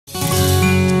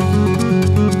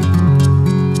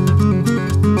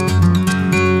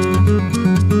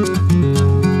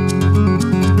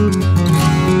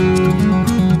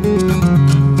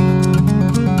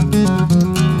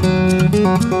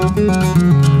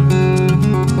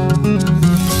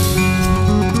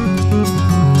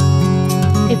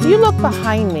look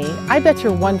behind me, I bet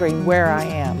you're wondering where I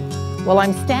am. Well,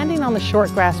 I'm standing on the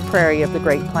shortgrass prairie of the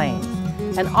Great Plains.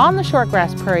 And on the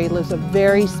shortgrass prairie lives a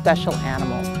very special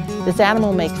animal. This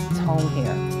animal makes its home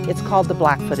here. It's called the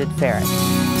black-footed ferret.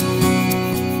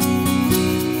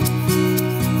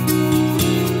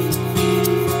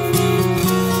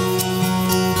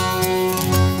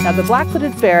 Now, the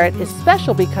black-footed ferret is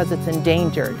special because it's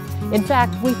endangered. In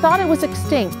fact, we thought it was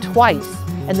extinct twice,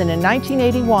 and then in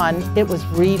 1981, it was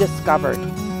rediscovered.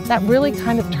 That really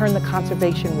kind of turned the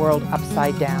conservation world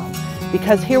upside down,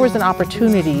 because here was an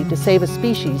opportunity to save a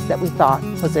species that we thought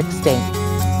was extinct.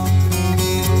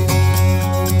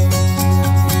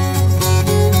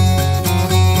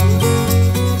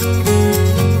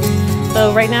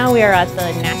 So right now we are at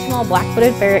the National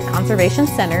Black-Footed Ferret Conservation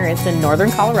Center. It's in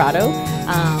northern Colorado,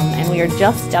 and we are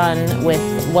just done with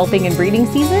whelping and breeding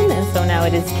season, and so now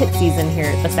it is kit season here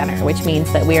at the center, which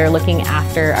means that we are looking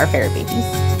after our ferret babies.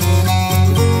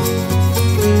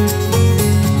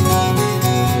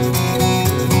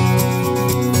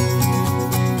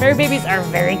 Ferret babies are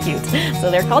very cute. So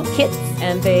they're called kits,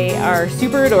 and they are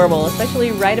super adorable,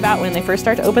 especially right about when they first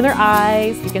start to open their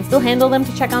eyes. You can still handle them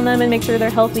to check on them and make sure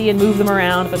they're healthy and move them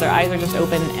around, but their eyes are just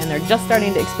open and they're just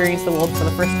starting to experience the world for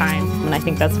the first time. And I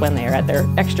think that's when they are at their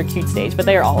extra cute stage, but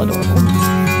they are all adorable.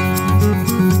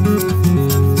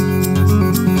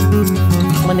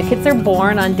 When the kits are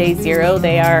born on day 0,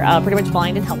 they are pretty much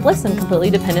blind and helpless and completely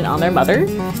dependent on their mother.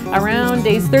 Around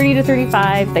days 30 to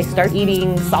 35, they start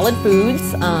eating solid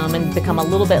foods and become a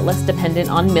little bit less dependent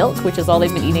on milk, which is all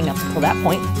they've been eating up until that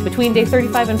point. Between day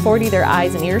 35 and 40, their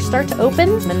eyes and ears start to open,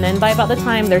 and then by about the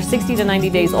time they're 60 to 90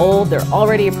 days old, they're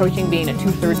already approaching being a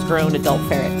 2/3 grown adult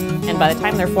ferret. And by the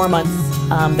time they're 4 months,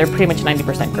 they're pretty much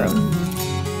 90% grown.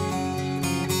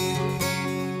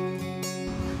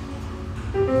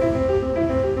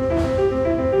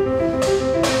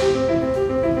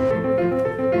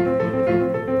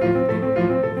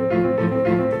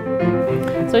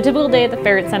 So a typical day at the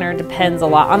Ferret Center depends a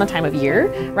lot on the time of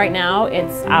year. Right now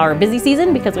it's our busy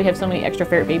season because we have so many extra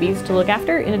ferret babies to look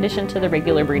after in addition to the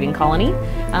regular breeding colony.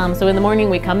 So in the morning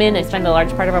we come in and spend a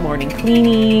large part of our morning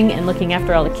cleaning and looking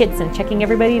after all the kits and checking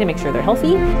everybody to make sure they're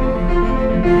healthy.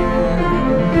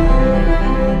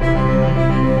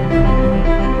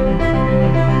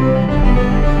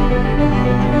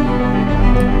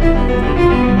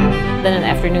 Then in the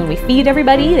afternoon we feed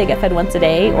everybody. They get fed once a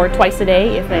day or twice a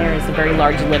day if there is a very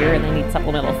large litter and they need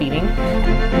supplemental feeding.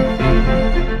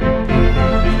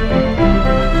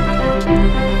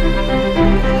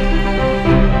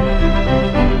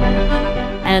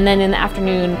 And then in the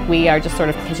afternoon we are just sort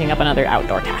of catching up on other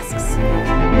outdoor tasks.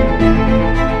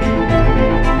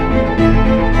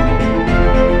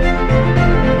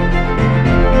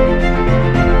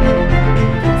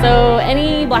 So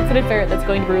any black-footed ferret that's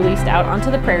going to be released out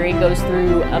onto the prairie goes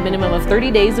through a minimum of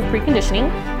 30 days of preconditioning.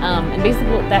 And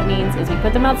basically what that means is we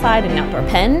put them outside in an outdoor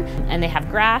pen, and they have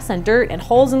grass and dirt and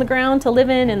holes in the ground to live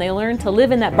in, and they learn to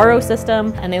live in that burrow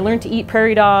system, and they learn to eat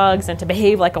prairie dogs and to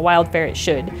behave like a wild ferret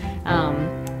should.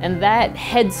 And that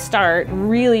head start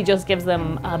really just gives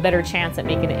them a better chance at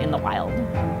making it in the wild.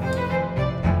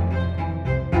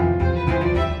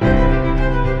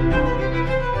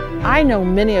 I know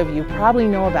many of you probably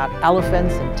know about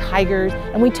elephants and tigers,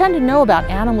 and we tend to know about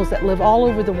animals that live all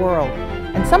over the world,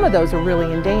 and some of those are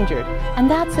really endangered,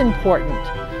 and that's important.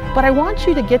 But I want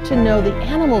you to get to know the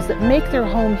animals that make their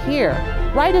home here,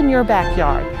 right in your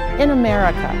backyard, in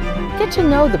America. Get to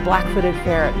know the black-footed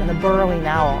ferret and the burrowing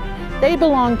owl. They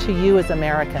belong to you as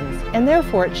Americans, and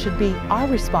therefore it should be our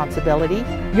responsibility,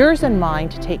 yours and mine,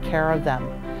 to take care of them.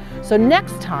 So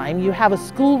next time you have a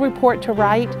school report to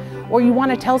write, or you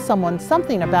want to tell someone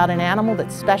something about an animal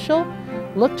that's special,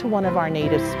 look to one of our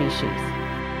native species.